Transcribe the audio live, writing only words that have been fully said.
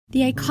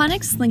The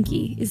iconic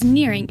Slinky is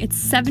nearing its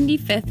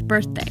 75th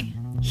birthday.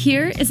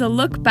 Here is a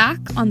look back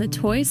on the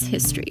toy's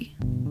history.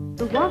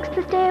 Who walks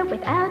the stair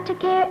without a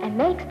care and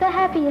makes the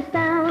happiest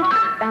sound.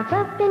 Bounce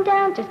up and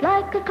down just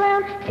like a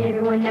clown.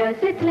 Everyone knows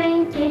it's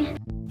Slinky.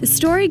 The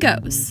story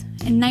goes,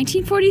 in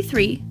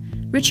 1943,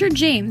 Richard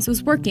James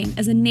was working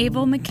as a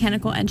naval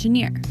mechanical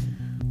engineer.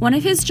 One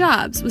of his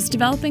jobs was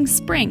developing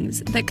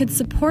springs that could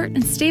support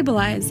and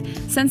stabilize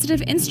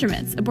sensitive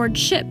instruments aboard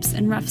ships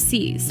in rough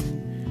seas.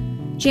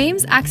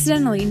 James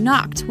accidentally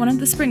knocked one of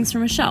the springs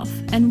from a shelf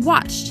and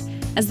watched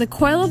as the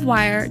coil of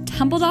wire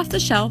tumbled off the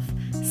shelf,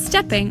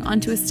 stepping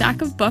onto a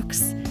stack of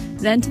books,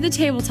 then to the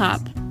tabletop,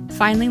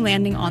 finally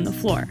landing on the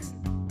floor.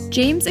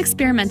 James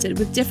experimented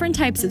with different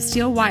types of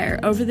steel wire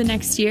over the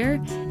next year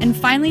and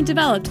finally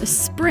developed a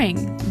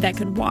spring that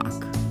could walk.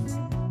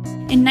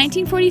 In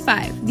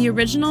 1945, the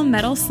original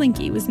metal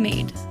Slinky was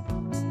made.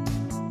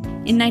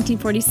 In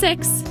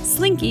 1946,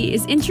 Slinky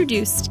is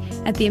introduced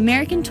at the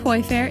American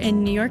Toy Fair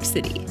in New York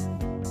City.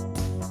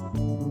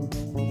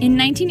 In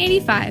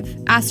 1985,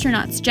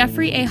 astronauts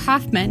Jeffrey A.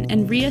 Hoffman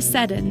and Rhea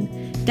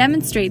Seddon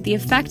demonstrate the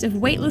effect of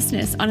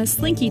weightlessness on a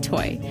Slinky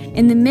toy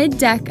in the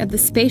mid-deck of the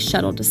Space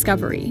Shuttle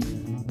Discovery.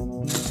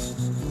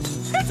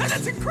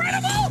 That's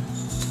incredible!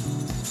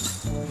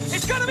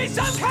 It's gonna be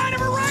some kind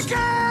of a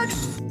record!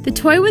 The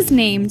toy was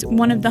named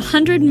one of the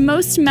 100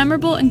 most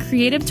memorable and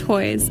creative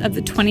toys of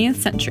the 20th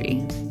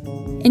century.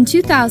 In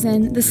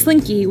 2000, the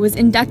Slinky was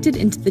inducted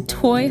into the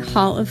Toy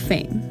Hall of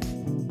Fame.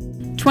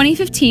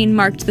 2015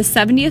 marked the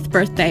 70th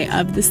birthday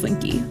of the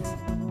Slinky.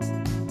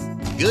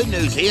 Good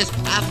news is,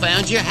 I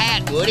found your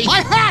hat, Woody.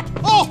 My hat!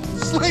 Oh,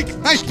 Slink!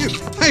 Thank you.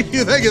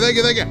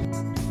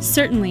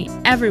 Certainly,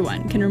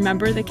 everyone can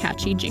remember the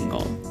catchy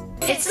jingle.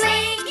 It's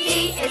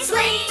Slinky,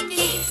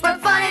 for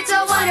fun it's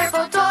a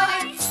wonderful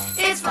toy.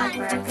 It's fun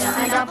for a girl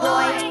and a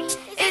boy.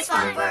 It's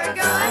fun for a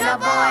girl and a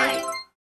boy.